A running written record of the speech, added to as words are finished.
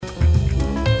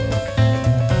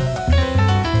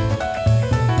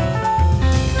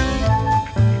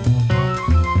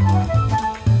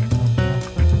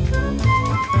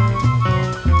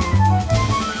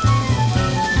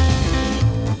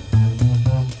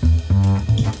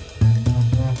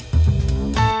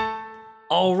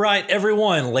All right,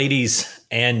 everyone, ladies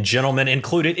and gentlemen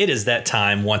included, it is that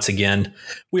time once again.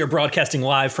 We are broadcasting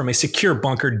live from a secure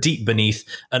bunker deep beneath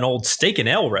an old steak and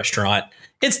ale restaurant.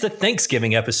 It's the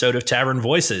Thanksgiving episode of Tavern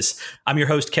Voices. I'm your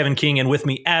host, Kevin King, and with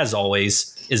me, as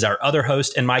always, is our other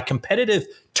host and my competitive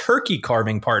turkey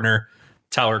carving partner,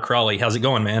 Tyler Crawley. How's it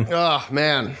going, man? Oh,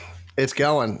 man, it's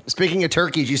going. Speaking of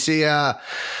turkeys, you see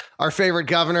our favorite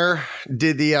governor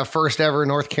did the first ever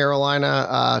North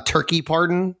Carolina turkey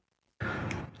pardon.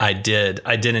 I did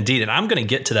indeed, and I'm going to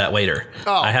get to that later.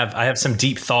 I have some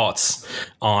deep thoughts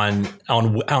on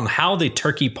how the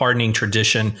turkey pardoning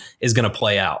tradition is going to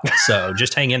play out. So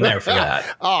just hang in there for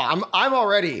that. I'm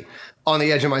already on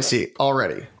the edge of my seat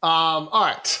already. All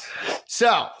right.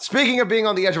 So speaking of being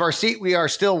on the edge of our seat, we are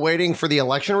still waiting for the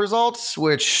election results,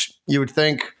 which you would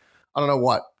think, I don't know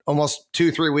what, almost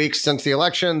 2-3 weeks since the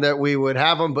election that we would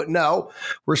have them. But no,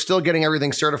 we're still getting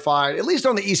everything certified. At least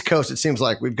on the East Coast, it seems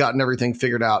like we've gotten everything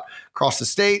figured out across the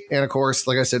state. And of course,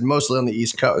 like I said, mostly on the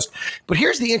East Coast. But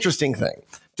here's the interesting thing.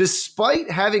 Despite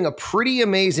having a pretty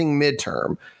amazing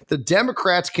midterm, the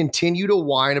Democrats continue to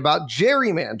whine about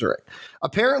gerrymandering.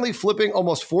 Apparently flipping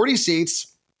almost 40 seats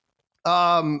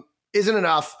isn't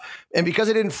enough. And because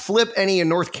they didn't flip any in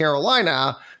North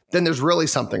Carolina, then there's really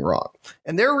something wrong.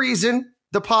 And their reason,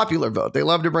 the popular vote. They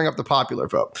love to bring up the popular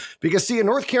vote. Because, see, in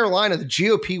North Carolina, the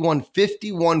GOP won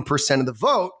 51% of the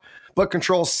vote, but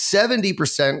controls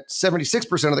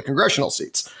 76% of the congressional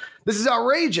seats. This is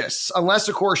outrageous, unless,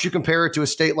 of course, you compare it to a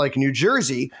state like New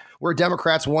Jersey, where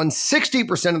Democrats won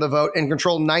 60% of the vote and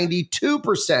control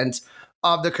 92%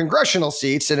 of the congressional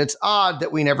seats. And it's odd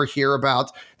that we never hear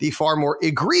about the far more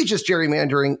egregious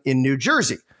gerrymandering in New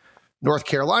Jersey. North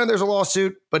Carolina, there's a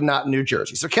lawsuit, but not in New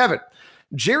Jersey. So, Kevin,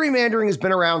 gerrymandering has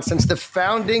been around since the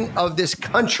founding of this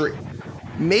country.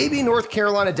 Maybe North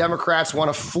Carolina Democrats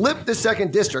want to flip the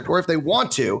second district, or if they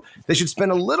want to, they should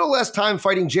spend a little less time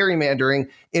fighting gerrymandering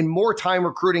and more time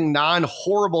recruiting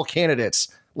non-horrible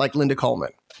candidates like Linda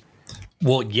Coleman.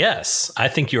 Well, yes, I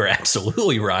think you're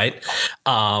absolutely right.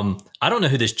 I don't know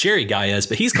who this Jerry guy is,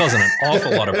 but he's causing an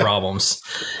awful lot of problems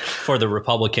for the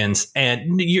Republicans.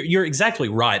 And you're exactly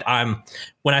right.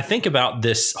 When I think about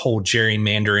this whole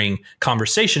gerrymandering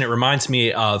conversation, it reminds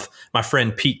me of my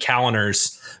friend Pete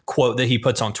Kalliner's quote that he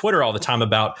puts on Twitter all the time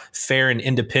about fair and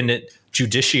independent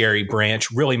judiciary branch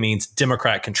really means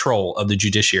Democrat control of the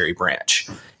judiciary branch.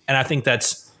 And I think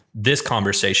that's this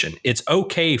conversation. It's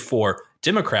okay for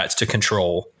Democrats to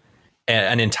control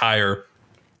an entire,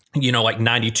 like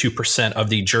 92% of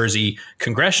the Jersey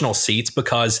congressional seats,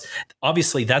 because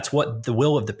obviously that's what the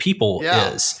will of the people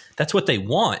is. That's what they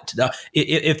want.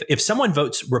 If someone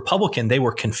votes Republican, they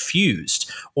were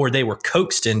confused or they were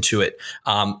coaxed into it.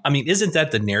 Isn't that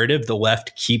the narrative the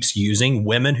left keeps using?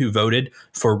 Women who voted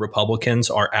for Republicans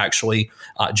are actually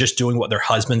just doing what their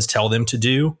husbands tell them to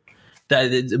do.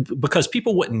 Because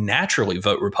people wouldn't naturally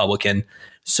vote Republican.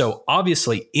 So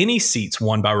obviously any seats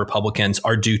won by Republicans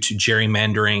are due to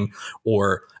gerrymandering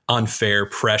or unfair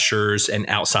pressures and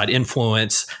outside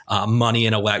influence, money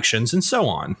in elections, and so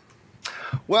on.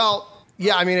 Well,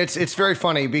 yeah, it's very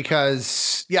funny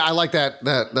because, I like that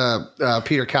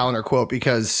Peter Kalliner quote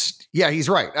because, he's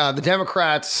right. The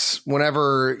Democrats,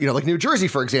 whenever, like New Jersey,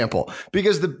 for example,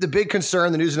 because the big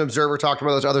concern, the News and Observer talked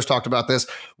about this, others talked about this,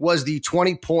 was the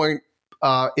 20-point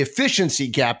efficiency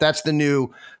gap. That's the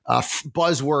new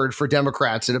buzzword for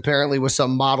Democrats. It apparently was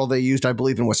some model they used, I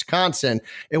believe, in Wisconsin.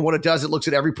 And what it does, it looks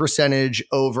at every percentage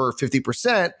over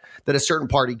 50% that a certain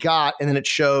party got, and then it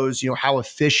shows, how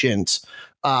efficient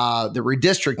the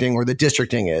redistricting or the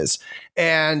districting is.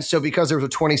 And so because there was a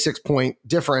 26-point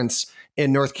difference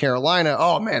in North Carolina,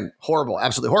 oh man, horrible,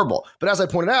 absolutely horrible. But as I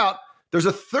pointed out, there's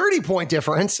a 30-point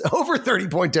difference, over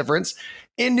 30-point difference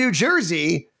in New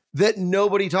Jersey that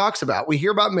nobody talks about. We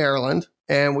hear about Maryland,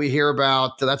 and we hear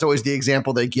about, that's always the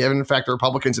example they give. And in fact, the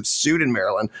Republicans have sued in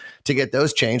Maryland to get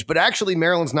those changed. But actually,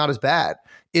 Maryland's not as bad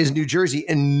as New Jersey,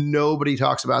 and nobody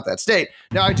talks about that state.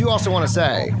 Now, I do also want to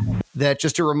say that,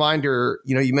 just a reminder,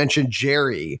 you mentioned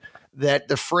Jerry, that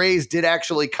the phrase did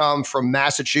actually come from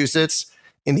Massachusetts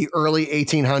in the early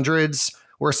 1800s,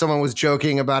 where someone was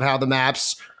joking about how the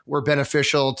maps were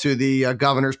beneficial to the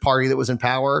governor's party that was in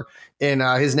power. And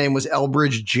his name was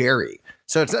Elbridge Gerry.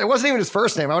 So it wasn't even his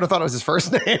first name. I would have thought it was his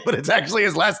first name, but it's actually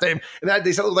his last name. And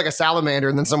they said it looked like a salamander,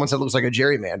 and then someone said it looks like a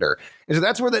gerrymander. And so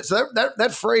that's where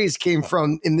that phrase came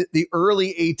from in the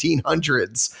early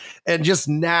 1800s. And just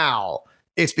now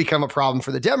it's become a problem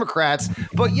for the Democrats.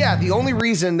 But the only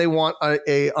reason they want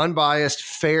a unbiased,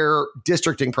 fair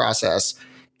districting process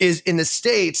is in the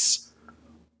states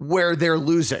where they're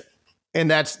losing. And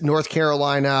that's North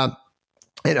Carolina,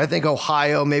 And I think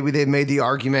Ohio, maybe they've made the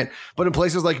argument, but in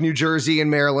places like New Jersey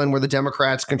and Maryland, where the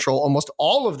Democrats control almost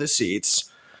all of the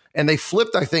seats, and they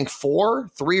flipped, I think,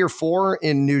 3 or 4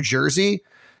 in New Jersey.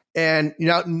 And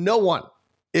no one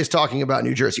is talking about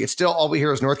New Jersey. It's still all we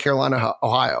hear is North Carolina,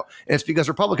 Ohio. And it's because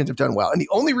Republicans have done well. And the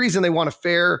only reason they want a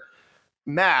fair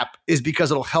map is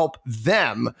because it'll help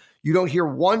them. You don't hear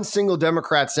one single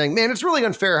Democrat saying, man, it's really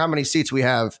unfair how many seats we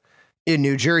have in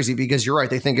New Jersey, because you're right.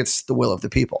 They think it's the will of the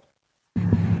people.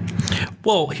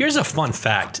 Well, here's a fun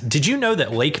fact. Did you know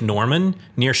that Lake Norman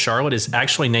near Charlotte is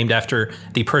actually named after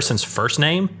the person's first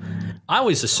name? I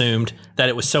always assumed that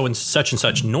it was so and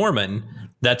such Norman.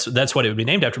 That's what it would be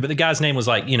named after. But the guy's name was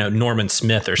like, Norman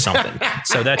Smith or something.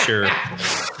 So that's your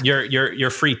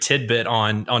free tidbit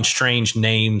on strange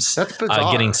names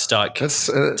getting stuck. That's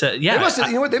He must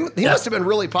have been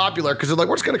really popular, because they're like,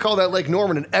 we're just going to call that Lake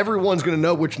Norman, and everyone's going to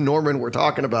know which Norman we're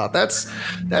talking about. That's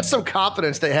some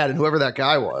confidence they had in whoever that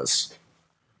guy was.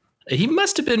 He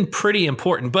must have been pretty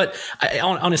important. But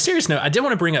on a serious note, I did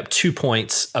want to bring up 2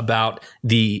 points about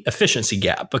the efficiency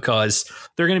gap, because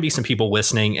there are going to be some people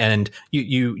listening, and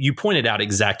you pointed out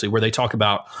exactly where they talk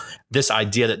about this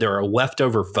idea that there are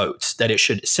leftover votes, that it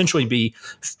should essentially be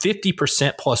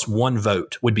 50% plus 1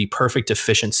 vote would be perfect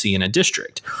efficiency in a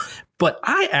district. But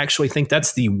I actually think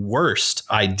that's the worst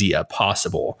idea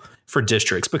possible for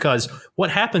districts, because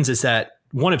what happens is that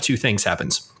one of 2 things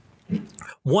happens.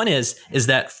 One is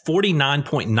that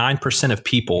 49.9% of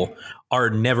people are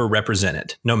never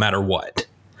represented, no matter what.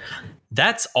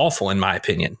 That's awful, in my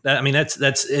opinion. I mean, that's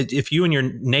if you and your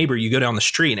neighbor, you go down the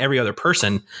street and every other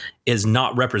person is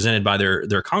not represented by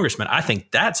their congressman, I think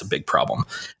that's a big problem.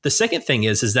 The second thing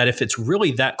is that if it's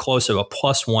really that close of a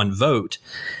 +1 vote,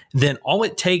 then all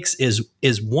it takes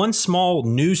is one small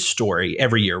news story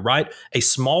every year, right? A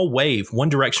small wave, one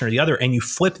direction or the other, and you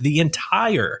flip the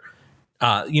entire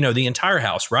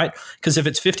House, right? Because if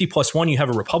it's 50 plus 1, you have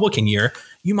a Republican year,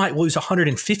 you might lose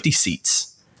 150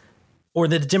 seats, or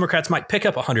the Democrats might pick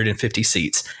up 150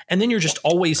 seats. And then you're just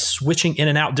always switching in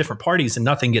and out different parties and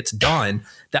nothing gets done.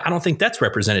 I don't think that's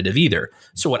representative either.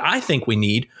 So what I think we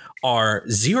need are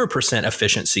 0%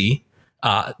 efficiency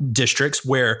districts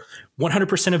where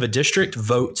 100% of a district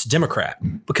votes Democrat,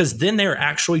 because then they're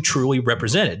actually truly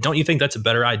represented. Don't you think that's a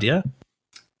better idea?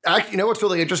 What's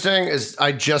really interesting is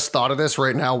I just thought of this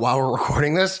right now while we're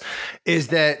recording this, is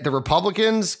that the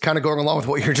Republicans, kind of going along with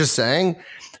what you're just saying,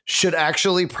 should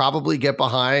actually probably get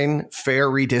behind fair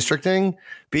redistricting,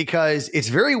 because it's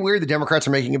very weird the Democrats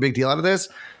are making a big deal out of this.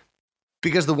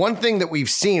 Because the one thing that we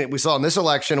saw in this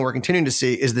election, and we're continuing to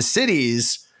see, is the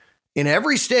cities in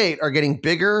every state are getting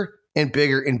bigger and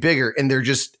bigger and bigger, and they're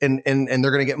just and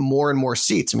they're going to get more and more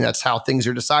seats. I mean, that's how things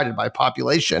are decided, by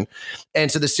population.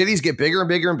 And so the cities get bigger and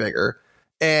bigger and bigger,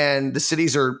 and the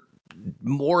cities are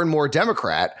more and more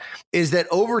Democrat. Is that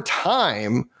over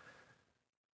time,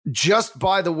 just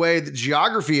by the way the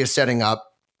geography is setting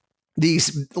up,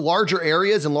 these larger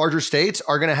areas and larger states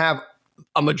are going to have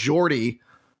a majority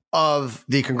of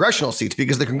the congressional seats,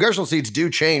 because the congressional seats do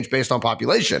change based on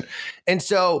population. And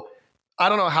so I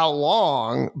don't know how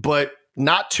long, but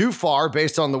not too far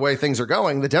based on the way things are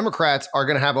going, the Democrats are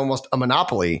going to have almost a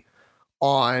monopoly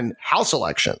on House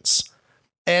elections.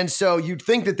 And so you'd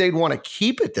think that they'd want to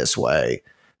keep it this way,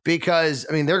 because,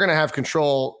 I mean, they're going to have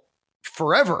control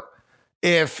forever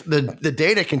if the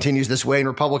data continues this way and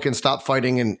Republicans stop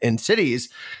fighting in cities.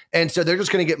 And so they're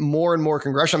just going to get more and more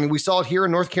congressional. I mean, we saw it here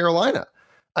in North Carolina.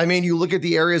 I mean, you look at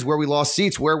the areas where we lost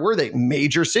seats. Where were they?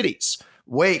 Major cities: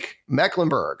 Wake,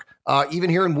 Mecklenburg, even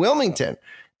here in Wilmington.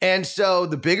 And so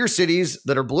the bigger cities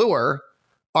that are bluer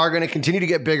are going to continue to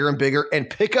get bigger and bigger and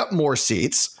pick up more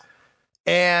seats.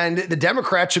 And the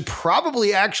Democrats should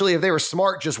probably actually, if they were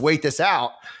smart, just wait this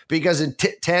out, because in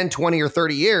 10, 20, or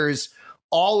 30 years,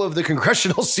 all of the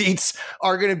congressional seats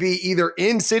are going to be either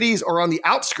in cities or on the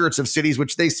outskirts of cities,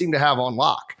 which they seem to have on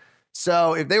lock.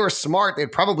 So if they were smart,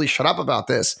 they'd probably shut up about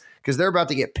this, because they're about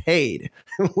to get paid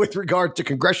with regard to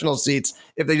congressional seats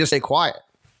if they just stay quiet.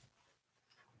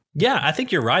 Yeah, I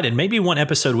think you're right. And maybe one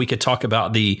episode we could talk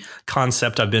about the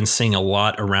concept I've been seeing a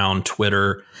lot around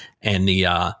Twitter and the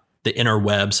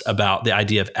interwebs about the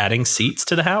idea of adding seats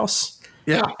to the House.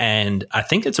 Yeah. And I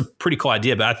think it's a pretty cool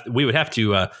idea, but we would have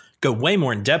to go way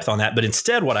more in depth on that. But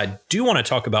instead, what I do want to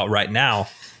talk about right now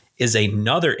is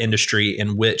another industry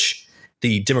in which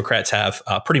the Democrats have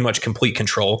pretty much complete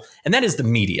control, and that is the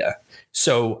media.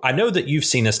 So I know that you've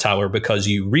seen this, Tyler, because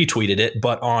you retweeted it,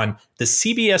 but on the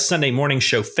CBS Sunday morning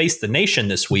show Face the Nation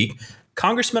this week,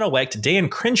 Congressman-elect Dan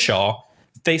Crenshaw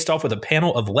faced off with a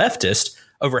panel of leftists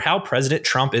over how President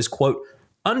Trump is, quote,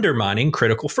 undermining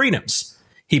critical freedoms.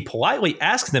 He politely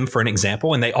asks them for an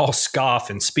example, and they all scoff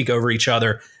and speak over each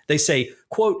other. They say,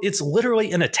 quote, "It's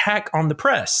literally an attack on the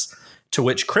press." To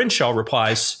which Crenshaw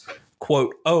replies,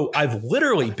 quote, "Oh, I've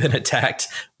literally been attacked.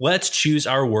 Let's choose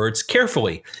our words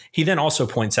carefully." He then also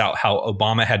points out how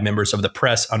Obama had members of the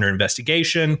press under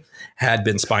investigation, had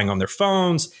been spying on their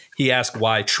phones. He asked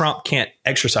why Trump can't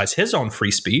exercise his own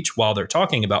free speech while they're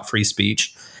talking about free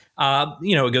speech.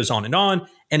 It goes on,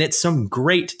 and it's some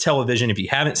great television. If you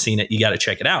haven't seen it, you got to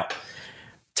check it out.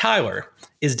 Tyler,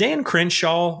 is Dan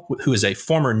Crenshaw, who is a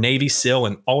former Navy SEAL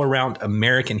and all-around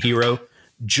American hero,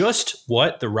 just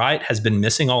what the right has been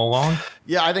missing all along?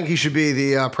 Yeah, I think he should be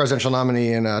the presidential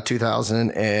nominee in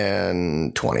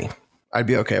 2020. I'd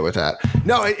be okay with that.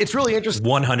 No, it's really interesting.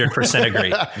 100%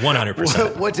 agree.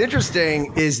 100%. What's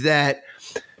interesting is that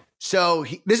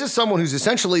this is someone who's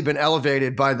essentially been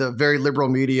elevated by the very liberal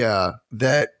media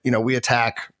that, we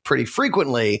attack pretty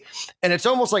frequently. And it's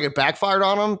almost like it backfired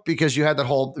on him because you had that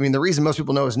whole, the reason most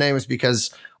people know his name is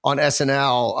because on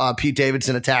SNL, Pete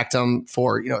Davidson attacked him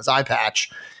for, his eye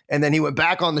patch. And then he went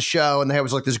back on the show and there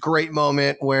was like this great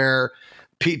moment where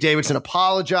Pete Davidson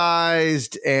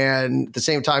apologized. And at the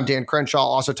same time, Dan Crenshaw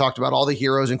also talked about all the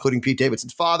heroes, including Pete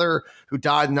Davidson's father, who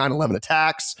died in 9/11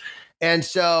 attacks. And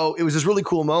so it was this really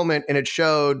cool moment, and it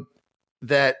showed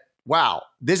that, wow,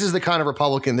 this is the kind of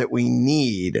Republican that we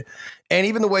need. And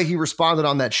even the way he responded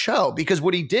on that show, because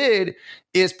what he did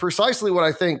is precisely what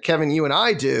I think, Kevin, you and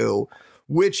I do,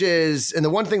 which is, and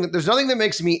the one thing there's nothing that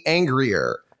makes me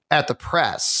angrier at the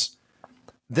press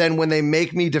than when they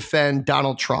make me defend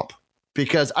Donald Trump.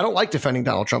 Because I don't like defending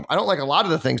Donald Trump. I don't like a lot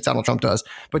of the things Donald Trump does,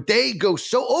 but they go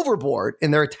so overboard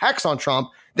in their attacks on Trump,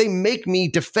 they make me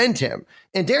defend him.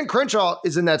 And Dan Crenshaw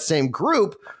is in that same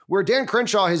group where Dan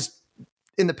Crenshaw has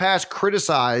in the past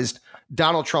criticized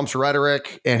Donald Trump's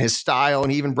rhetoric and his style.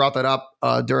 And he even brought that up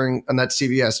on that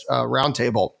CBS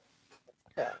roundtable.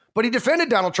 But he defended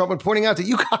Donald Trump and pointing out that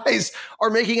you guys are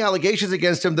making allegations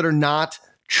against him that are not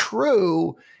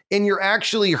true. And you're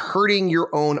actually hurting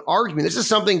your own argument. This is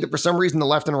something that for some reason the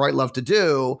left and the right love to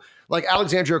do, like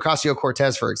Alexandria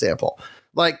Ocasio-Cortez, for example.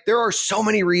 Like there are so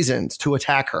many reasons to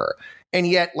attack her. And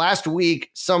yet last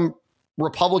week, some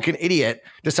Republican idiot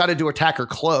decided to attack her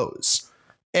clothes.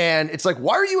 And it's like,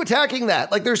 why are you attacking that?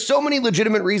 Like there's so many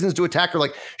legitimate reasons to attack her.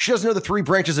 Like she doesn't know the three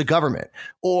branches of government,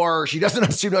 or she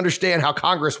doesn't seem to understand how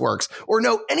Congress works or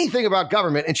know anything about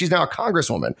government. And she's now a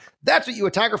congresswoman. That's what you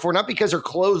attack her for, not because her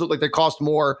clothes look like they cost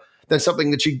more than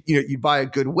something that you'd buy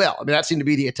at Goodwill. That seemed to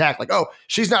be the attack. Like, oh,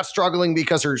 she's not struggling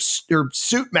because her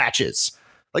suit matches.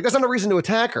 Like that's not a reason to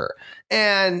attack her.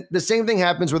 And the same thing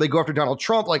happens where they go after Donald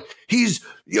Trump. Like he's,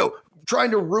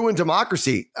 trying to ruin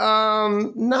democracy.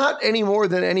 Not any more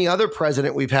than any other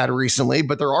president we've had recently,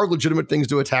 but there are legitimate things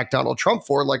to attack Donald Trump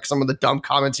for, like some of the dumb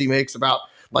comments he makes about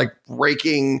like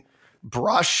raking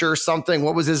brush or something.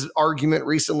 What was his argument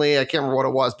recently? I can't remember what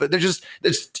it was, but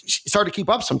it's hard to keep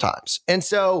up sometimes. And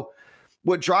so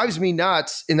what drives me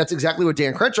nuts, and that's exactly what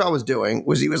Dan Crenshaw was doing,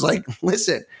 was he was like,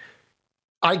 listen,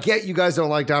 I get you guys don't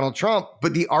like Donald Trump,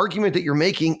 but the argument that you're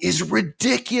making is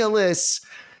ridiculous.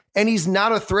 And he's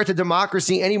not a threat to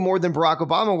democracy any more than Barack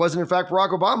Obama was. And in fact, Barack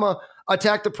Obama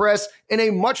attacked the press in a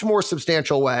much more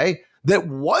substantial way that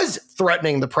was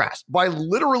threatening the press by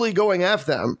literally going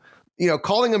after them,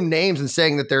 calling them names and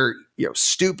saying that they're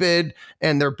stupid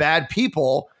and they're bad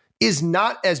people is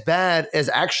not as bad as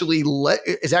actually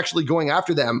going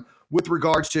after them with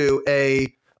regards to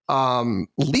a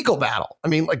legal battle.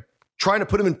 Like trying to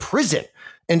put them in prison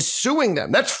and suing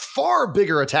them. That's far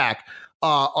bigger attack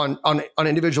on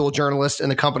individual journalists and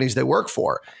the companies they work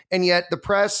for. And yet the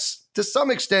press, to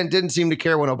some extent, didn't seem to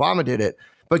care when Obama did it,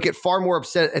 but get far more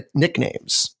upset at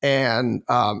nicknames and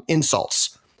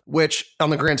insults, which on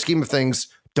the grand scheme of things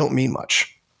don't mean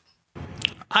much.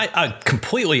 I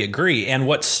completely agree. And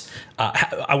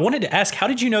I wanted to ask, how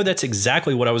did you know that's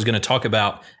exactly what I was going to talk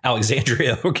about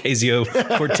Alexandria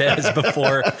Ocasio-Cortez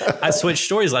before I switched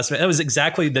stories last minute? That was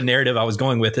exactly the narrative I was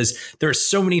going with, is there are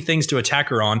so many things to attack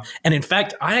her on. And in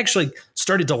fact, I actually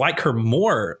started to like her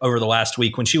more over the last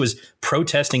week when she was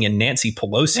protesting in Nancy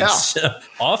Pelosi's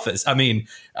office.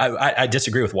 I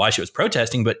disagree with why she was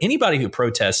protesting, but anybody who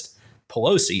protests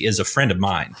Pelosi is a friend of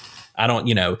mine. I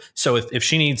don't, so if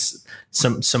she needs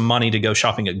some money to go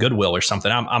shopping at Goodwill or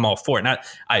something, I'm all for it. And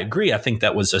I agree. I think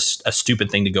that was a stupid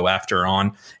thing to go after her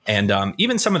on. And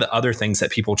even some of the other things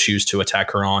that people choose to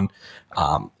attack her on,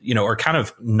 are kind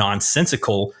of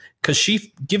nonsensical because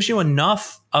she gives you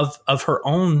enough of her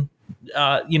own,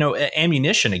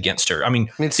 ammunition against her.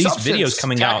 These videos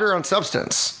coming out. Attack her on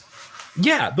substance.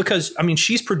 Yeah, because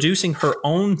she's producing her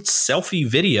own selfie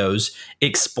videos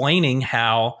explaining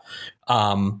how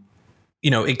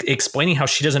explaining how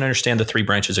she doesn't understand the three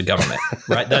branches of government,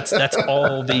 right? That's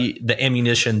all the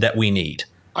ammunition that we need.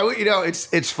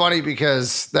 It's funny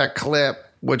because that clip,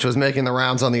 which was making the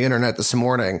rounds on the internet this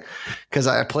morning, because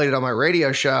I played it on my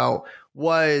radio show,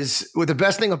 the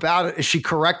best thing about it is she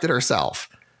corrected herself.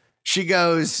 She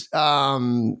goes,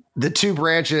 the two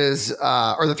branches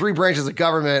or the three branches of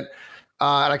government,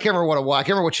 and I can't remember what it was. I can't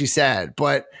remember what she said,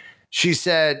 but she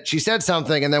said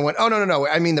something and then went, oh, no.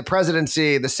 I mean, the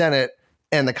presidency, the Senate,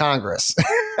 and the Congress.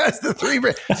 That's the three.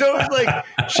 So it was like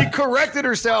she corrected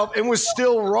herself and was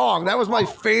still wrong. That was my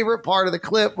favorite part of the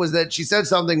clip, was that she said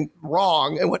something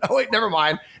wrong and went, oh wait, never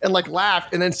mind, and like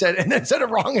laughed and then said it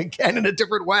wrong again in a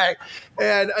different way.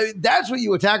 And that's what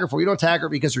you attack her for. You don't attack her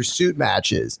because her suit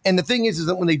matches. And the thing is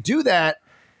that when they do that,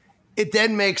 it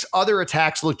then makes other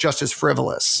attacks look just as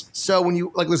frivolous. So when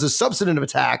there's a substantive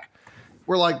attack,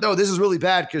 we're like, no, this is really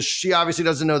bad because she obviously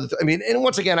doesn't know that. And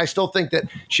once again, I still think that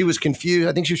she was confused.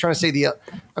 I think she was trying to say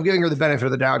I'm giving her the benefit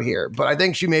of the doubt here, but I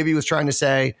think she maybe was trying to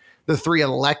say the three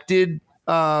elected,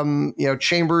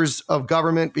 chambers of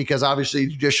government, because obviously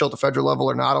judicial at the federal level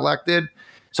are not elected.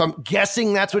 So I'm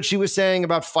guessing that's what she was saying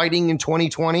about fighting in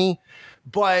 2020.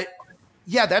 But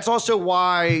yeah, that's also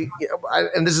why,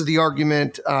 and this is the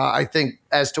argument, I think,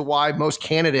 as to why most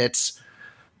candidates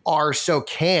are so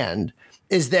canned,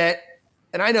 is that,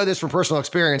 and I know this from personal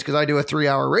experience because I do a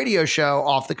 3-hour radio show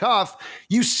off the cuff,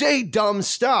 you say dumb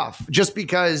stuff just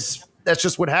because that's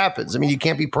just what happens. I mean, you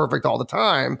can't be perfect all the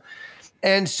time.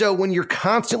 And so when you're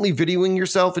constantly videoing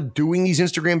yourself and doing these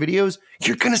Instagram videos,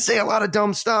 you're going to say a lot of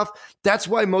dumb stuff. That's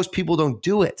why most people don't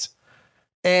do it.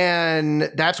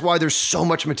 And that's why there's so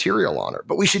much material on her.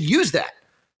 But we should use that.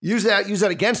 Use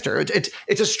that against her.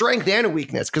 It's a strength and a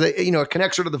weakness because it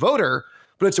connects her to the voter.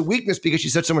 But it's a weakness because she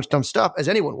said so much dumb stuff, as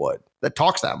anyone would that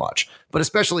talks that much, but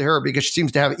especially her because she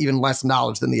seems to have even less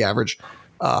knowledge than the average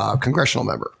congressional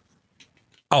member.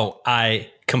 Oh,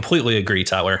 I completely agree,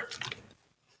 Tyler.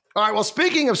 All right. Well,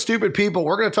 speaking of stupid people,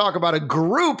 we're going to talk about a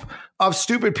group of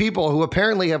stupid people who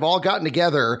apparently have all gotten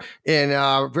together in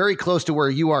very close to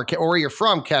where you are or where you're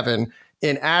from, Kevin,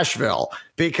 in Asheville,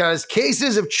 because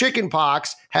cases of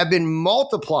chickenpox have been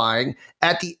multiplying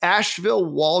at the Asheville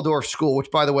Waldorf School,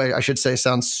 which, by the way, I should say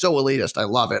sounds so elitist. I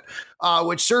love it,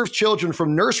 which serves children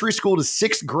from nursery school to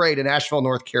 6th grade in Asheville,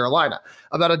 North Carolina.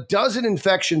 About a dozen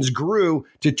infections grew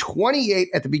to 28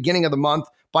 at the beginning of the month.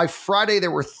 By Friday,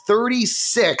 there were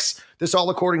 36. This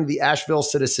all according to the Asheville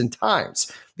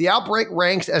Citizen-Times. The outbreak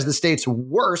ranks as the state's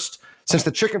worst since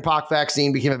the chickenpox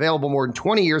vaccine became available more than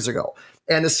 20 years ago.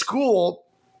 And the school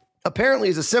apparently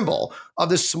is a symbol of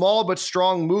this small but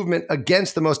strong movement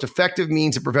against the most effective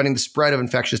means of preventing the spread of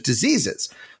infectious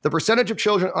diseases. The percentage of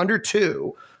children under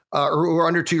 2, or who are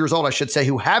under 2 years old, I should say,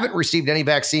 who haven't received any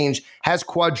vaccines has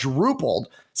quadrupled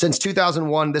since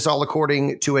 2001. This all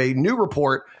according to a new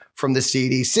report from the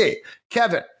CDC.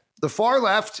 Kevin, the far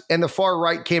left and the far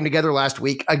right came together last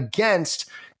week against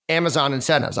Amazon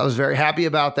incentives. I was very happy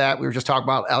about that. We were just talking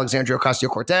about Alexandria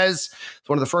Ocasio-Cortez. It's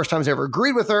one of the first times I ever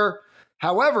agreed with her.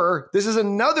 However, this is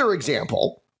another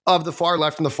example of the far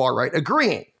left and the far right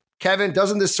agreeing. Kevin,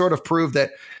 doesn't this sort of prove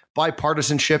that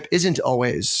bipartisanship isn't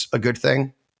always a good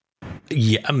thing?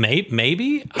 Yeah,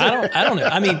 maybe. I don't know.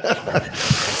 I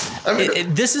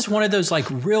mean, this is one of those like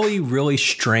really, really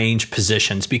strange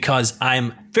positions because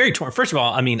I'm very torn. First of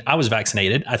all, I mean, I was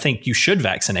vaccinated. I think you should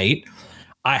vaccinate.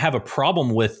 I have a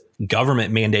problem with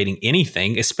government mandating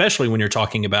anything, especially when you're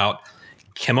talking about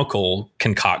chemical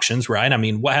concoctions, right? I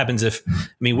mean, what happens if,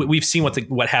 we've seen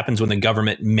what happens when the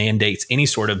government mandates any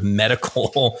sort of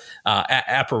medical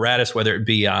apparatus, whether it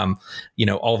be, all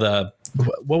the,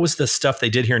 what was the stuff they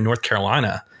did here in North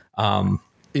Carolina?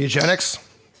 Eugenics.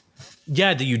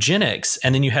 Yeah, the eugenics,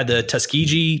 and then you had the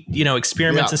Tuskegee,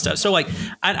 experiments and stuff. So, like,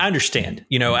 I understand.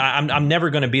 I'm never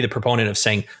going to be the proponent of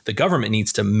saying the government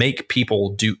needs to make people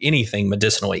do anything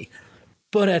medicinally,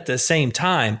 but at the same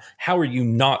time, how are you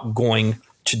not going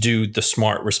to do the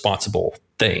smart, responsible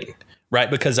thing, right?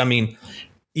 Because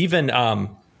even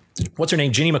what's her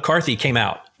name, Jenny McCarthy, came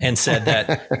out and said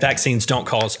that vaccines don't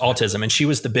cause autism, and she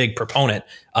was the big proponent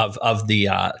of the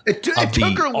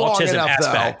autism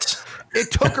aspect. Though. It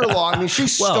took her long. She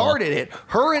started it.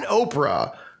 Her and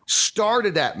Oprah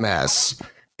started that mess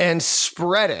and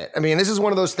spread it. This is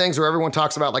one of those things where everyone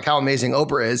talks about like how amazing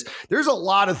Oprah is. There's a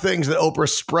lot of things that Oprah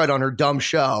spread on her dumb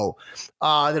show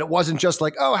that it wasn't just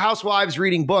like, oh, housewives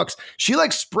reading books. She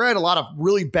spread a lot of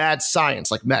really bad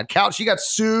science, like mad cow. She got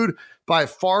sued by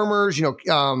farmers, I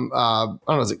don't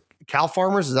know, is it cow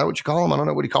farmers. Is that what you call them? I don't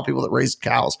know. What do you call people that raise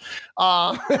cows?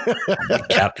 Cattle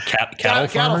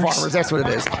farmers. That's what it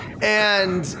is.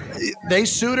 And they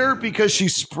sued her because she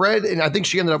spread, and I think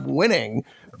she ended up winning.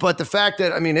 But the fact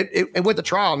that, I mean, it went to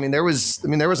trial. I mean, there was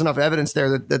enough evidence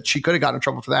there that she could have gotten in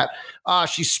trouble for that.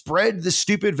 She spread the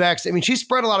stupid vaccine. I mean, she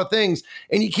spread a lot of things,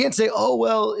 and you can't say, oh,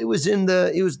 well, it was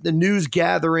the news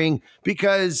gathering,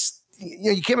 because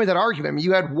you can't make that argument. I mean,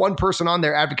 you had one person on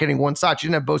there advocating one side. You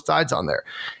didn't have both sides on there.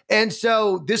 And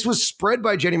so this was spread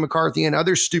by Jenny McCarthy and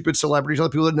other stupid celebrities, other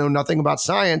people that know nothing about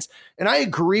science. And I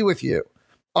agree with you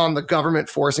on the government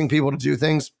forcing people to do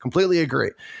things. Completely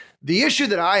agree. The issue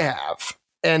that I have,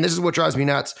 and this is what drives me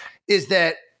nuts, is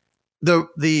that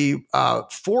the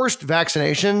forced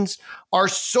vaccinations are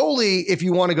solely if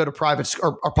you want to go to private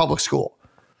or public school.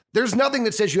 There's nothing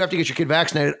that says you have to get your kid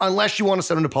vaccinated unless you want to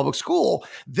send them to public school.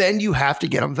 Then you have to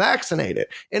get them vaccinated.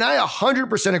 And I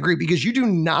 100% agree, because you do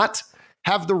not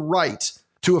have the right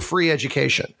to a free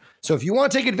education. So if you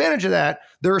want to take advantage of that,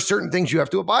 there are certain things you have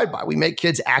to abide by. We make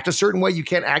kids act a certain way. You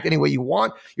can't act any way you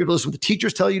want. You have to listen to what the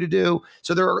teachers tell you to do.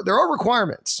 So there are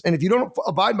requirements. And if you don't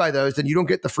abide by those, then you don't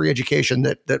get the free education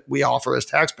that we offer as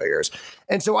taxpayers.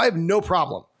 And so I have no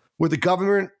problem with the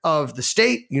government of the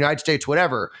state, United States,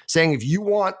 whatever, saying if you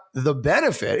want the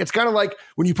benefit, it's kind of like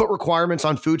when you put requirements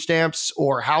on food stamps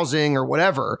or housing or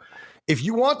whatever. If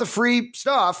you want the free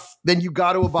stuff, then you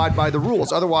got to abide by the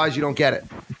rules. Otherwise, you don't get it.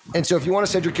 And so if you want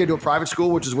to send your kid to a private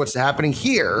school, which is what's happening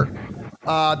here,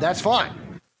 that's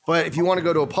fine. But if you want to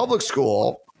go to a public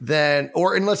school, then,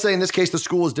 and let's say in this case, the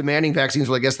school is demanding vaccines,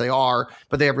 well, I guess they are,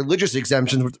 but they have religious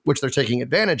exemptions, which they're taking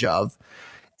advantage of.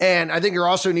 And I think there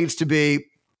also needs to be,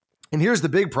 and here's the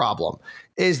big problem,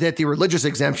 is that the religious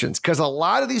exemptions, because a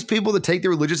lot of these people that take the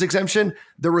religious exemption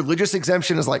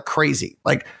is like crazy.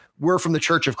 Like, we're from the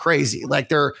church of crazy. Like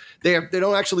they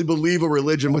don't actually believe a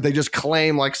religion, but they just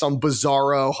claim like some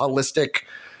bizarro, holistic,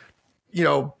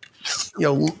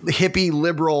 hippie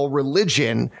liberal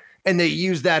religion. And they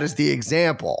use that as the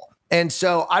example. And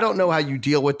so I don't know how you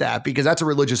deal with that, because that's a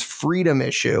religious freedom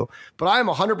issue. But I'm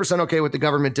 100% okay with the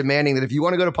government demanding that if you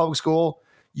want to go to public school,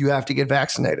 you have to get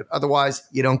vaccinated. Otherwise,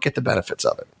 you don't get the benefits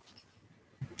of it.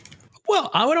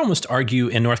 Well, I would almost argue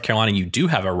in North Carolina, you do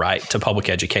have a right to public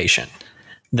education.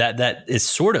 That is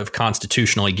sort of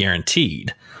constitutionally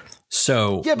guaranteed.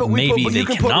 So yeah, but they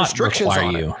cannot require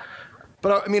you.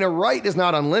 But I mean, a right is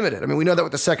not unlimited. I mean, we know that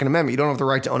with the Second Amendment, you don't have the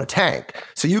right to own a tank.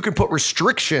 So you can put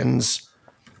restrictions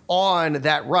on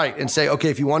that right and say, okay,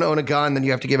 if you want to own a gun, then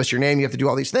you have to give us your name. You have to do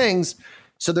all these things.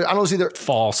 So I don't see that.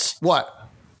 False. What?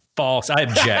 False. I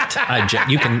object.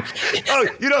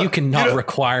 You cannot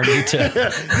require me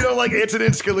to. You don't like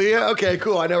Antonin Scalia? Okay,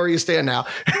 cool. I know where you stand now.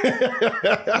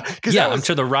 I'm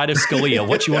to the right of Scalia.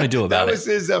 What you want to do about it? That was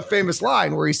his famous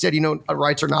line where he said,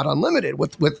 rights are not unlimited.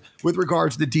 With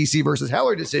regards to the DC versus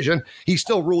Heller decision, he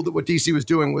still ruled that what DC was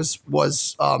doing was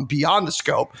beyond the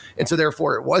scope, and so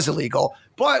therefore it was illegal.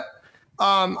 But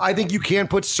I think you can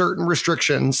put certain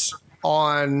restrictions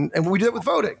on, and we did it with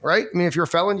voting, right? I mean, if you're a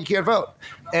felon, you can't vote.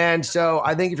 And so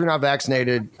I think if you're not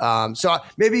vaccinated, so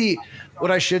maybe what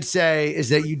I should say is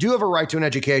that you do have a right to an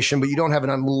education, but you don't have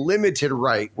an unlimited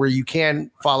right where you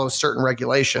can follow certain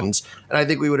regulations. And I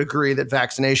think we would agree that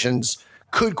vaccinations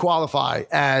could qualify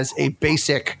as a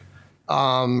basic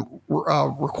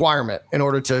requirement in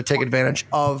order to take advantage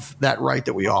of that right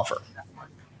that we offer.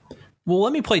 Well,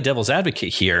 let me play devil's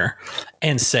advocate here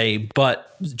and say,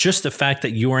 but just the fact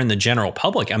that you are in the general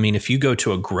public, I mean, if you go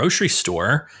to a grocery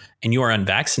store and you are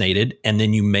unvaccinated and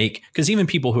then you because even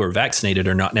people who are vaccinated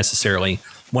are not necessarily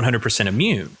 100%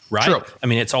 immune, right? True. I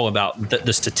mean, it's all about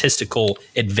the statistical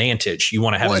advantage. You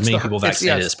want to have as many people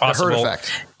vaccinated as possible. The herd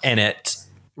effect. And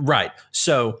right.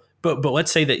 So, But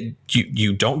let's say that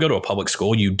you don't go to a public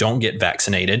school, you don't get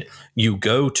vaccinated, you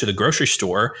go to the grocery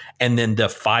store, and then the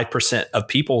 5% of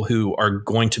people who are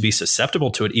going to be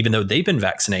susceptible to it, even though they've been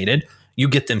vaccinated, you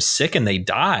get them sick and they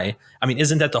die. I mean,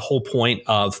 isn't that the whole point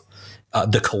of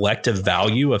the collective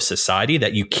value of society,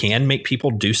 that you can make people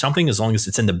do something as long as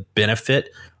it's in the benefit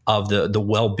of the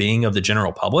well-being of the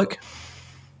general public?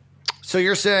 So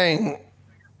you're saying...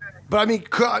 But I mean,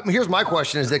 here's my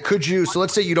question: is that so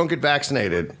let's say you don't get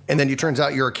vaccinated, and then it turns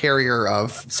out you're a carrier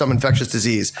of some infectious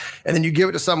disease, and then you give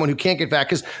it to someone who can't get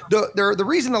vaccinated. Because the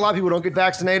reason a lot of people don't get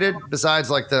vaccinated, besides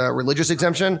like the religious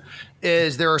exemption,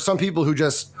 is there are some people who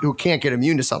can't get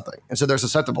immune to something, and so they're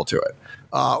susceptible to it,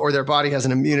 or their body has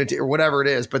an immunity or whatever it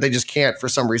is, but they just can't for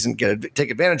some reason take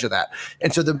advantage of that.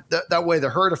 And so that way the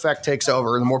herd effect takes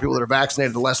over, and the more people that are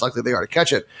vaccinated, the less likely they are to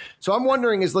catch it. So I'm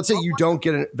wondering let's say you don't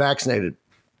get vaccinated.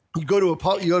 you go to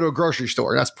a grocery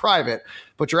store, that's private,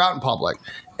 but you're out in public,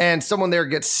 and someone there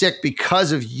gets sick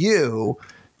because of you.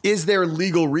 Is there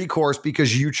legal recourse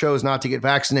because you chose not to get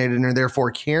vaccinated and are therefore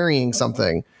carrying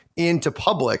something into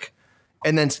public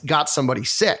and then got somebody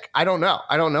sick? I don't know.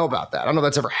 I don't know about that. I don't know if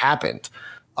that's ever happened.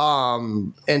 But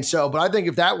I think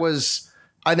if that was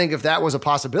a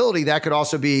possibility, that could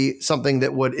also be something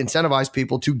that would incentivize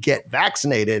people to get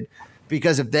vaccinated,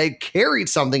 because if they carried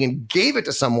something and gave it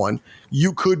to someone,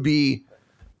 you could be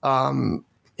in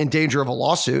danger of a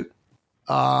lawsuit.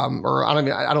 Or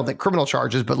I don't think criminal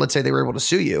charges, but let's say they were able to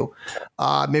sue you.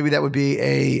 Maybe that would be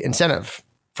a incentive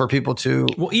for people to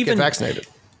get vaccinated.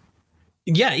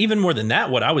 Yeah, even more than that,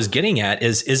 what I was getting at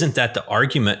isn't that the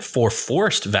argument for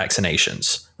forced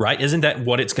vaccinations, right? Isn't that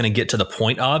what it's going to get to the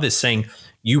point of, is saying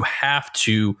you have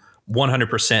to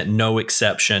 100%, no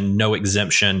exception, no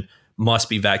exemption, must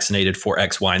be vaccinated for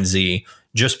X, Y, and Z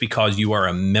just because you are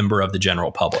a member of the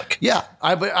general public. Yeah,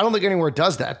 but I don't think anywhere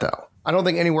does that, though. I don't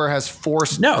think anywhere has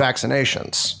forced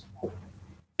vaccinations.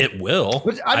 It will.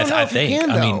 But I don't know if you can,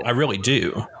 though. I mean, I really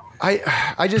do. I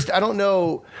don't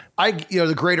know.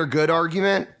 The greater good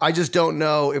argument, I just don't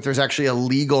know if there's actually a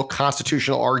legal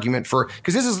constitutional argument for,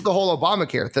 because this is the whole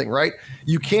Obamacare thing, right?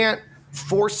 You can't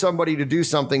force somebody to do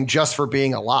something just for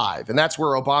being alive. And that's where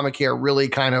Obamacare really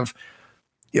kind of,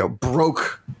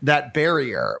 broke that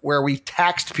barrier where we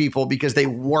taxed people because they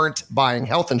weren't buying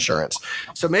health insurance.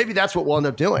 So maybe that's what we'll end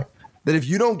up doing. That if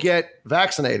you don't get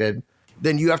vaccinated,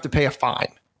 then you have to pay a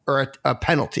fine or a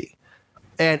penalty.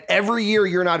 And every year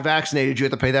you're not vaccinated, you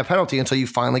have to pay that penalty until you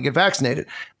finally get vaccinated.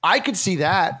 I could see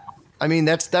that. I mean,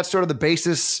 that's sort of the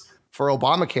basis for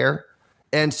Obamacare.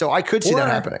 And so I could see that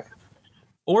happening.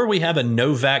 Or we have a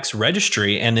no-vax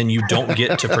registry, and then you don't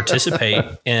get to participate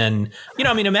in,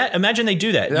 imagine they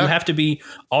do that. Yeah. You have to be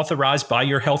authorized by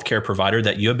your healthcare provider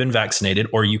that you have been vaccinated,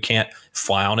 or you can't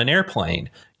fly on an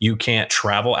airplane. You can't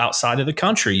travel outside of the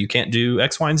country. You can't do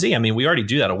X, Y, and Z. I mean, we already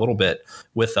do that a little bit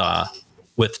with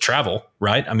travel,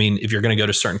 right? I mean, if you're going to go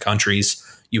to certain countries,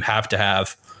 you have to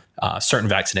have certain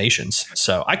vaccinations.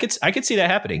 So I could see that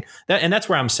happening. And that's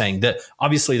where I'm saying that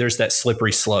obviously there's that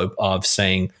slippery slope of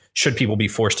saying, should people be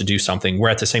forced to do something?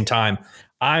 Where at the same time,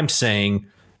 I'm saying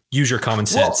use your common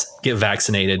sense, get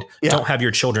vaccinated. Yeah. Don't have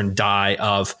your children die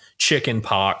of chicken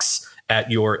pox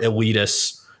at your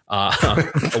elitist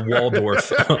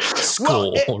Waldorf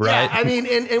school, right? Yeah, I mean,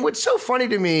 and what's so funny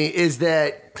to me is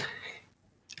that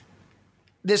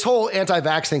this whole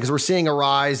anti-vax thing, because we're seeing a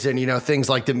rise in, things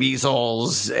like the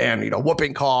measles and,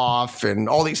 whooping cough and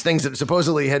all these things that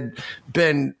supposedly had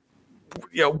been,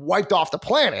 wiped off the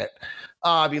planet.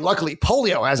 I mean, luckily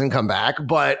polio hasn't come back,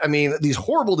 but I mean, these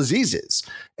horrible diseases.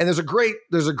 And there's a great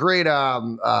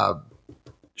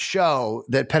show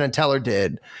that Penn and Teller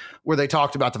did where they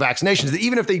talked about the vaccinations, that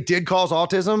even if they did cause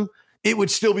autism, it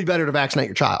would still be better to vaccinate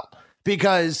your child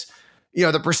because,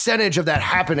 the percentage of that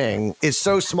happening is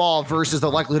so small versus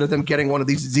the likelihood of them getting one of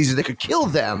these diseases that could kill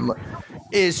them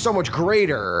is so much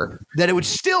greater that it would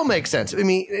still make sense. I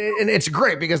mean, and it's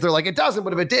great because they're like, it doesn't,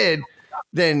 but if it did,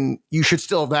 then you should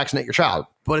still vaccinate your child,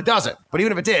 but it doesn't. But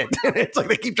even if it did, it's like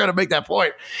they keep trying to make that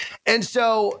point. And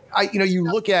so, you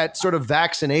look at sort of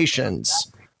vaccinations,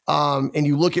 and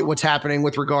you look at what's happening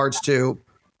with regards to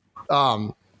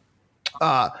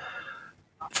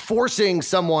forcing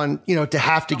someone, to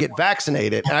have to get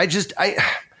vaccinated.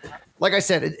 And like I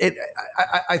said,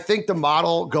 I think the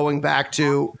model going back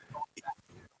to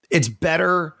it's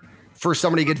better for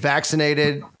somebody to get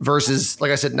vaccinated versus,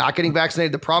 like I said, not getting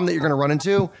vaccinated. The problem that you're going to run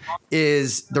into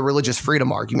is the religious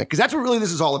freedom argument, because that's what really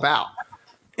this is all about,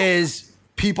 is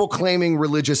people claiming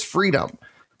religious freedom.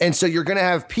 And so you're going to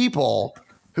have people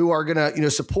who are going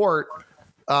to, support,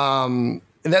 and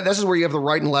this is where you have the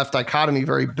right and left dichotomy,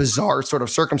 very bizarre sort of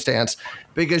circumstance,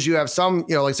 because you have some,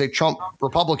 like say Trump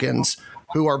Republicans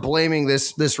who are blaming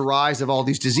this rise of all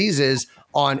these diseases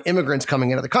on immigrants coming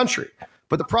into the country.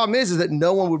 But the problem is that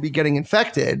no one would be getting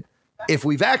infected if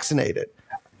we vaccinated.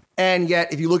 And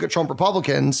yet, if you look at Trump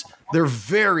Republicans, they're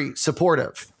very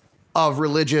supportive of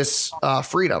religious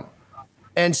freedom.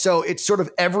 And so it's sort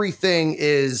of everything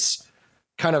is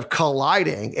kind of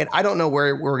colliding. And I don't know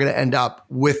where we're going to end up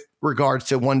with regards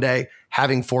to one day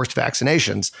having forced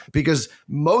vaccinations, because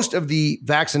most of the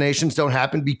vaccinations don't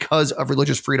happen because of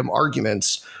religious freedom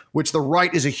arguments, which the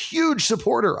right is a huge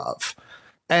supporter of.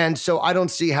 And so I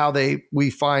don't see how we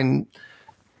find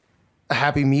a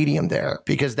happy medium there,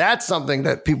 because that's something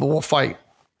that people will fight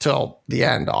till the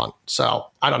end on. So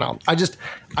I don't know. I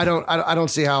don't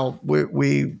see how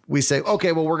we say,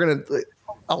 okay, well, we're going to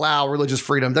allow religious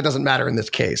freedom. That doesn't matter in this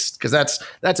case, because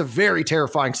that's a very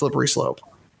terrifying slippery slope.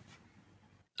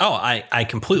 Oh, I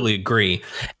completely agree.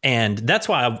 And that's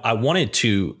why I wanted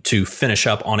to finish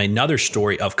up on another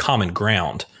story of common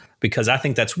ground, because I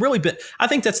think that's really I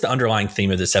think that's the underlying theme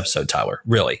of this episode, Tyler.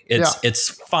 Really. It's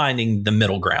finding the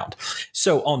middle ground.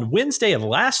 So on Wednesday of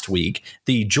last week,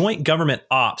 the Joint Government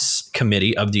Ops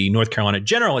Committee of the North Carolina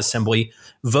General Assembly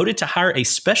voted to hire a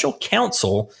special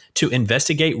counsel to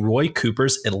investigate Roy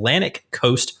Cooper's Atlantic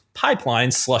Coast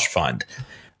Pipeline slush fund.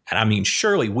 And I mean,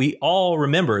 surely we all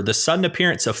remember the sudden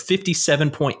appearance of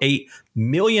 $57.8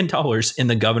 million in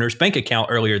the governor's bank account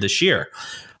earlier this year.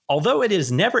 Although it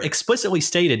is never explicitly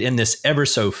stated in this ever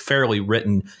so fairly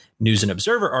written News and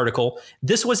Observer article,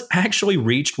 this was actually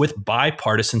reached with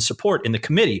bipartisan support in the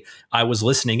committee. I was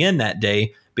listening in that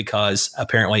day because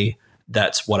apparently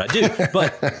that's what I do.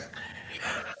 But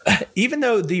even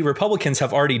though the Republicans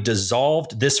have already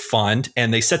dissolved this fund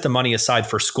and they set the money aside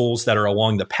for schools that are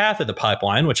along the path of the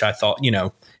pipeline, which I thought,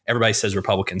 everybody says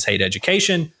Republicans hate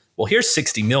education. Well, here's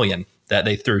 $60 million that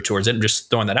they threw towards it. I'm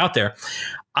just throwing that out there.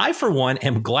 I, for one,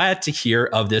 am glad to hear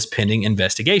of this pending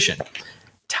investigation.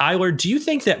 Tyler, do you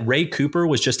think that Ray Cooper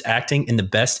was just acting in the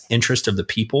best interest of the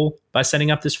people by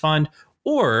setting up this fund?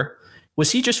 Or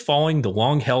was he just following the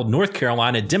long-held North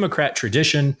Carolina Democrat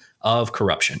tradition of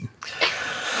corruption?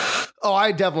 Oh,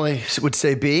 I definitely would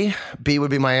say B. B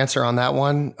would be my answer on that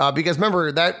one. Because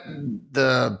remember that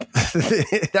that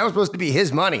was supposed to be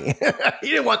his money. He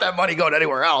didn't want that money going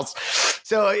anywhere else.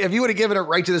 So if you would have given it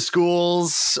right to the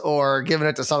schools or given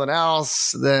it to something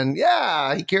else, then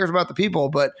yeah, he cares about the people.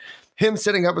 But him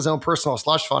setting up his own personal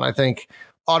slush fund, I think,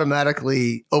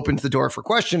 automatically opens the door for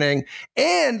questioning.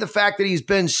 And the fact that he's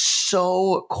been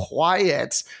so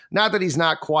quiet, not that he's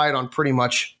not quiet on pretty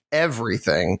much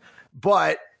everything,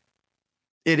 but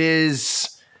it's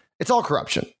all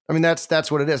corruption. I mean,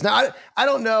 that's what it is. Now, I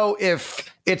don't know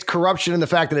if it's corruption in the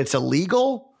fact that it's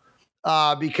illegal,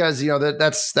 because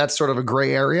that's sort of a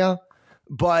gray area.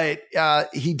 But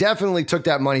he definitely took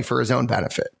that money for his own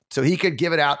benefit, so he could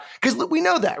give it out. Because we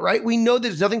know that, right? We know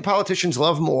there's nothing politicians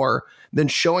love more than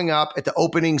showing up at the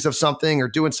openings of something or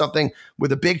doing something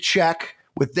with a big check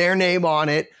with their name on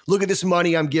it. Look at this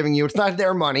money I'm giving you. It's not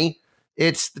their money.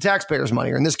 It's the taxpayers'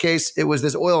 money, or in this case, it was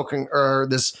this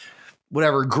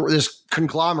this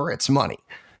conglomerate's money.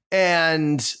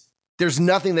 And there's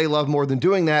nothing they love more than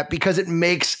doing that because it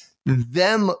makes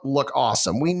them look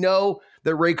awesome. We know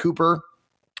that Ray Cooper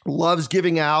loves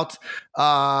giving out,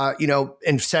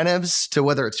 incentives to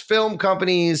whether it's film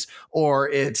companies or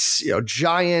it's,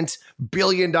 giant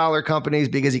billion-dollar companies,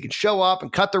 because he can show up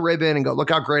and cut the ribbon and go, look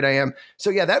how great I am. So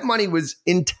yeah, that money was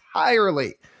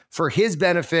entirely for his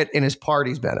benefit and his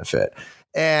party's benefit.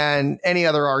 And any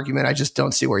other argument, I just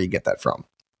don't see where you get that from.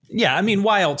 Yeah, I mean,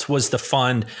 why else was the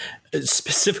fund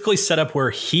specifically set up where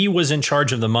he was in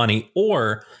charge of the money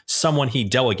or someone he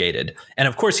delegated? And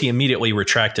of course, he immediately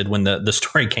retracted when the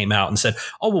story came out and said,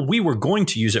 oh, well, we were going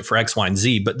to use it for X, Y, and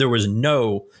Z, but there was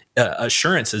no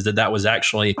assurances that was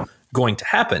actually going to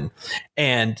happen.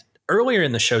 And earlier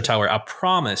in the show, Tyler, I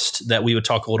promised that we would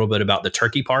talk a little bit about the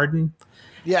turkey pardon.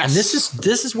 Yes. And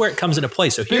this is where it comes into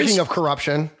play. So speaking of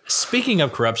corruption,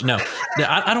 no,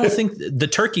 I don't think the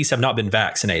turkeys have not been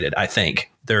vaccinated. I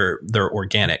think they're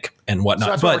organic and whatnot.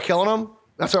 So that's why we're killing them.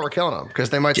 That's why we're killing them,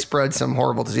 because they might spread some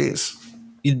horrible disease.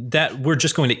 That we're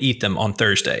just going to eat them on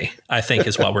Thursday, I think,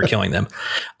 is why we're killing them.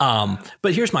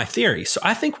 But here's my theory. So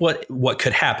I think what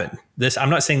could happen.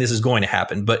 I'm not saying this is going to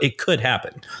happen, but it could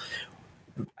happen.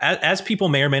 As people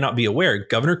may or may not be aware,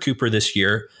 Governor Cooper this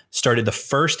year started the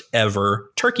first ever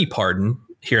turkey pardon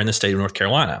here in the state of North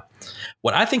Carolina.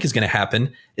 What I think is going to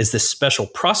happen is this special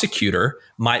prosecutor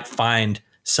might find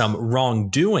some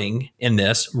wrongdoing in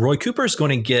this. Roy Cooper is going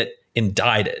to get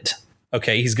indicted.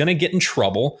 Okay, he's going to get in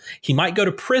trouble. He might go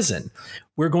to prison.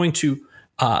 We're going to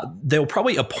they'll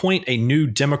probably appoint a new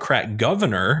Democrat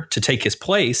governor to take his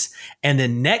place. And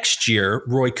then next year,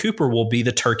 Roy Cooper will be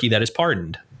the turkey that is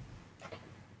pardoned.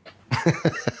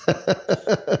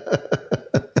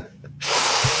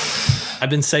 I've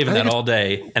been saving that all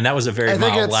day, and that was a very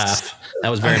mild laugh. That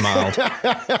was very mild.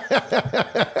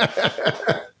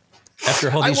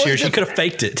 After all these years, you could have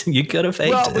faked it. You could have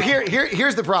faked it. Well,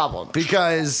 here's the problem,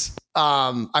 because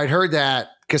I'd heard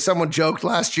that because someone joked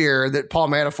last year that Paul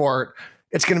Manafort,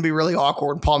 it's going to be really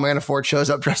awkward when Paul Manafort shows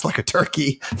up dressed like a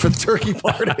turkey for the turkey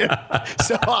party.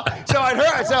 So I'd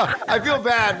heard. So I feel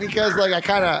bad because I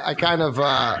kind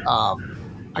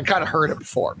of heard it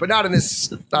before, but not in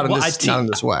this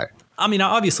way. I mean, I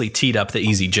obviously teed up the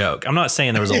easy joke. I'm not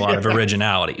saying there was a lot of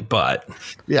originality, but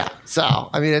yeah. So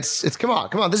I mean, it's come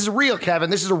on. This is real, Kevin.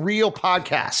 This is a real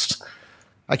podcast.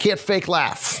 I can't fake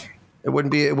laugh. It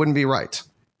wouldn't be right.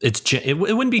 It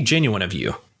wouldn't be genuine of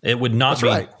you. It would not That's be.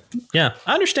 right. Yeah,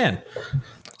 I understand.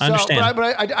 I understand.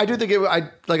 But I do think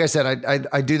like I said,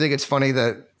 I do think it's funny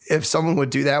that if someone would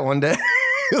do that one day,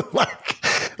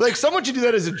 like someone should do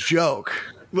that as a joke.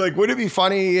 Like, would it be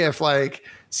funny if like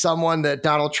someone that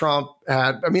Donald Trump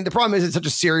had? I mean, the problem is it's such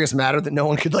a serious matter that no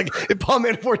one could, like, if Paul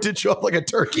Manafort did show up like a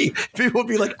turkey, people would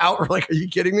be like out, like, are you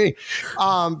kidding me?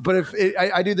 But if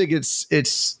I do think it's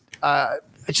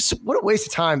just what a waste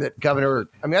of time that governor.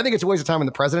 I mean, I think it's a waste of time when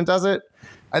the president does it.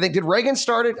 I think, did Reagan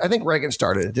start it? I think Reagan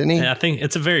started it, didn't he? Yeah, I think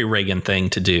it's a very Reagan thing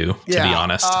to do, to be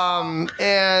honest.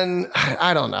 And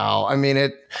I don't know. I mean,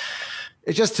 it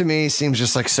just, to me, seems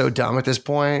just like so dumb at this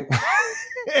point.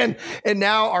 and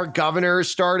now our governor is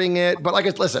starting it. But like,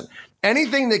 listen,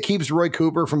 anything that keeps Roy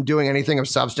Cooper from doing anything of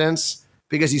substance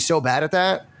because he's so bad at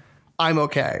that, I'm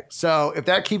okay. So if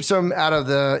that keeps him out of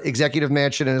the executive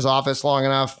mansion in his office long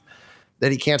enough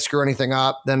that he can't screw anything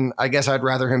up, then I guess I'd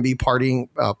rather him be pardoning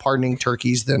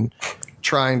turkeys than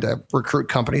trying to recruit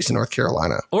companies to North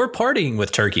Carolina. Or partying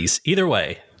with turkeys. Either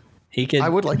way. I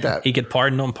would like that. He could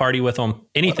pardon them, party with them,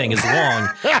 anything as long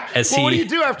as well, what do you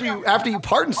do after you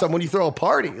pardon someone? You throw a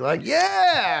party. Like,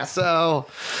 yeah. So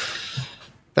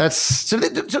so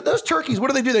those turkeys,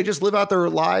 what do? They just live out their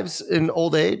lives in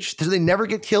old age? Do they never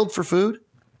get killed for food?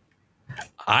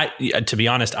 To be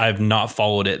honest, I've not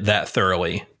followed it that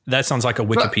thoroughly. That sounds like a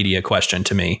Wikipedia question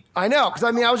to me. I know, because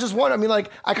I mean, I was just wondering. I mean, like,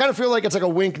 I kind of feel like it's like a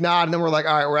wink, nod, and then we're like,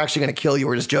 all right, we're actually going to kill you.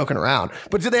 We're just joking around.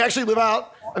 But do they actually live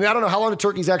out? I mean, I don't know how long do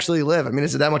turkeys actually live. I mean,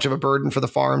 is it that much of a burden for the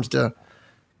farms to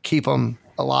keep them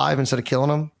alive instead of killing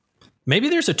them? Maybe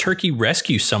there's a turkey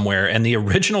rescue somewhere, and the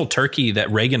original turkey that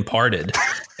Reagan parted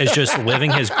is just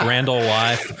living his grand old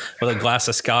life with a glass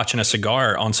of scotch and a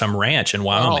cigar on some ranch in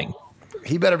Wyoming. Oh,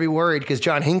 he better be worried because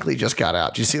John Hinckley just got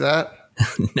out. Did you see that?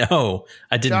 No,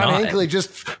 I did not. John Hinckley just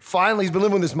finally, he's been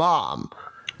living with his mom.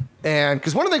 And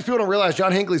because one of the things people don't realize,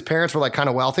 John Hinckley's parents were like kind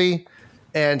of wealthy.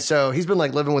 And so he's been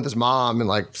like living with his mom and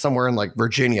like somewhere in like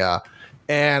Virginia.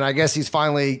 And I guess he's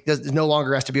finally no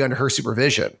longer has to be under her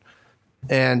supervision.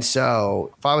 And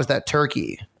so if I was that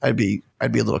turkey, I'd be a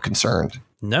little concerned.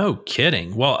 No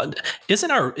kidding. Well, isn't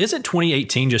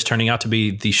 2018 just turning out to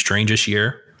be the strangest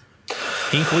year?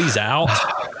 Hinckley's out.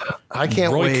 I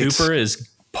can't wait. Roy Cooper is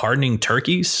pardoning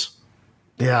turkeys.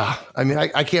 Yeah. I mean,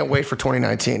 I can't wait for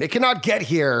 2019. It cannot get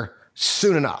here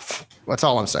soon enough. That's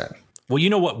all I'm saying. Well, you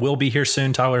know what will be here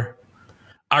soon, Tyler?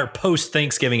 Our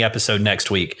post-Thanksgiving episode next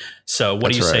week. So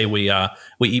what do you say we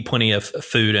eat plenty of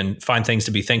food and find things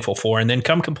to be thankful for and then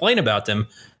come complain about them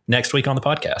next week on the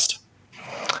podcast?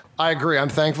 I agree. I'm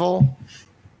thankful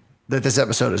that this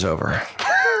episode is over.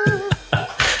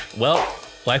 Well,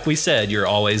 like we said, you're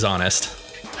always honest.